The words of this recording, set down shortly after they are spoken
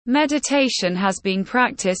Meditation has been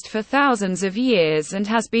practiced for thousands of years and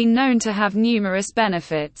has been known to have numerous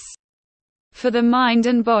benefits for the mind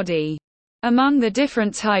and body. Among the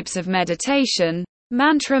different types of meditation,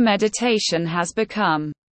 mantra meditation has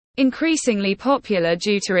become increasingly popular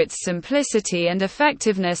due to its simplicity and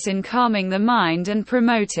effectiveness in calming the mind and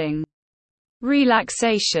promoting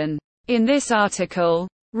relaxation. In this article,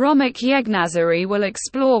 Romik Yeghnazary will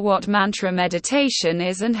explore what mantra meditation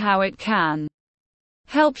is and how it can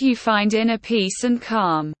help you find inner peace and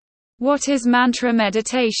calm. What is mantra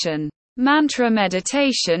meditation? Mantra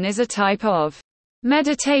meditation is a type of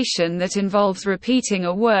meditation that involves repeating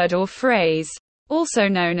a word or phrase, also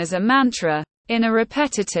known as a mantra, in a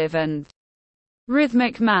repetitive and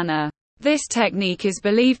rhythmic manner. This technique is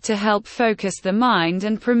believed to help focus the mind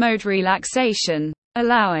and promote relaxation,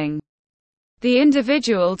 allowing the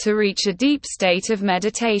individual to reach a deep state of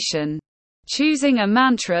meditation. Choosing a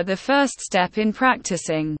mantra. The first step in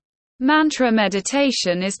practicing mantra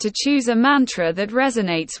meditation is to choose a mantra that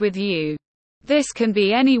resonates with you. This can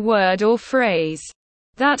be any word or phrase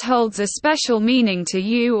that holds a special meaning to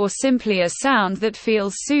you, or simply a sound that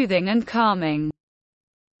feels soothing and calming.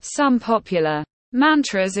 Some popular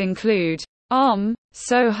mantras include Om,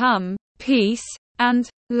 Soham, peace, and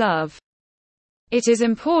love. It is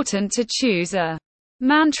important to choose a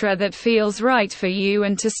mantra that feels right for you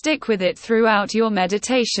and to stick with it throughout your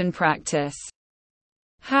meditation practice.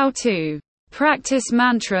 How to practice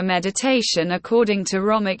mantra meditation. According to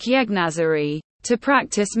Romik Yeghnazary, to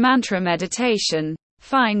practice mantra meditation,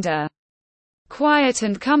 find a quiet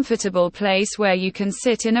and comfortable place where you can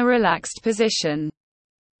sit in a relaxed position.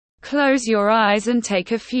 Close your eyes and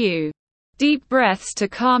take a few deep breaths to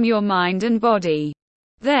calm your mind and body.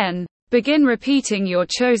 Then, begin repeating your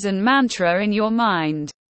chosen mantra in your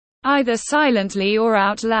mind, either silently or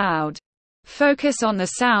out loud. Focus on the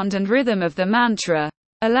sound and rhythm of the mantra,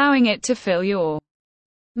 allowing it to fill your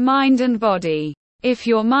mind and body. If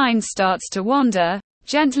your mind starts to wander,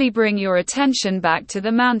 gently bring your attention back to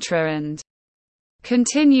the mantra and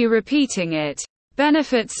continue repeating it.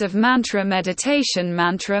 Benefits of mantra meditation.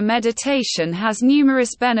 Mantra meditation has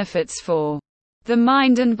numerous benefits for the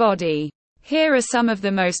mind and body. Here are some of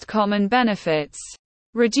the most common benefits.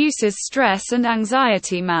 Reduces stress and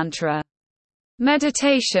anxiety. Mantra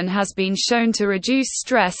meditation has been shown to reduce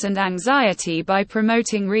stress and anxiety by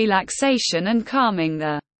promoting relaxation and calming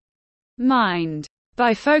the mind.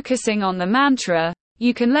 By focusing on the mantra,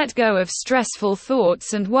 you can let go of stressful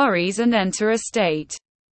thoughts and worries and enter a state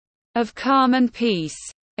of calm and peace.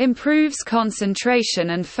 Improves concentration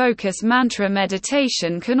and focus. Mantra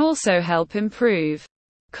meditation can also help improve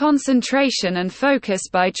concentration and focus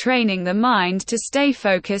by training the mind to stay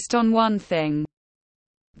focused on one thing.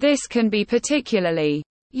 This can be particularly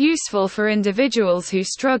useful for individuals who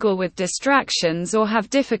struggle with distractions or have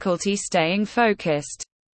difficulty staying focused.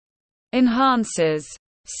 Enhances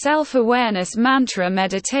self-awareness. Mantra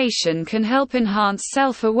meditation can help enhance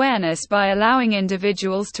self-awareness by allowing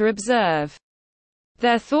individuals to observe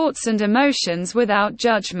their thoughts and emotions without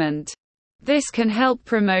judgment. This can help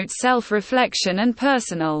promote self-reflection and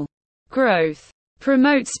personal growth.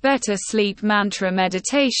 Promotes better sleep. Mantra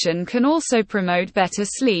meditation can also promote better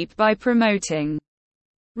sleep by promoting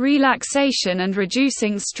relaxation and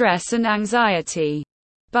reducing stress and anxiety.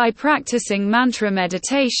 By practicing mantra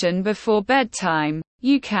meditation before bedtime,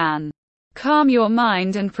 you can calm your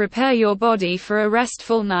mind and prepare your body for a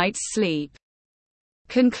restful night's sleep.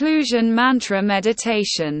 Conclusion. Mantra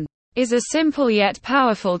meditation is a simple yet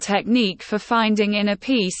powerful technique for finding inner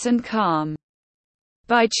peace and calm.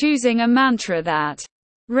 By choosing a mantra that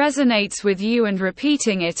resonates with you and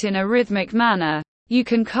repeating it in a rhythmic manner, you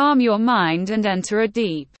can calm your mind and enter a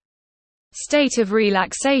deep state of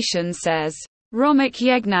relaxation, says Romik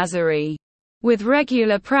Yeghnazary. With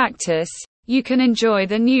regular practice, you can enjoy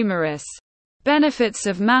the numerous benefits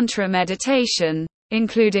of mantra meditation,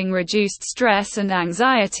 including reduced stress and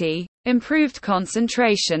anxiety, improved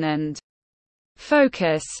concentration and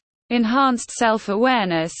focus, enhanced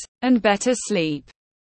self-awareness, and better sleep.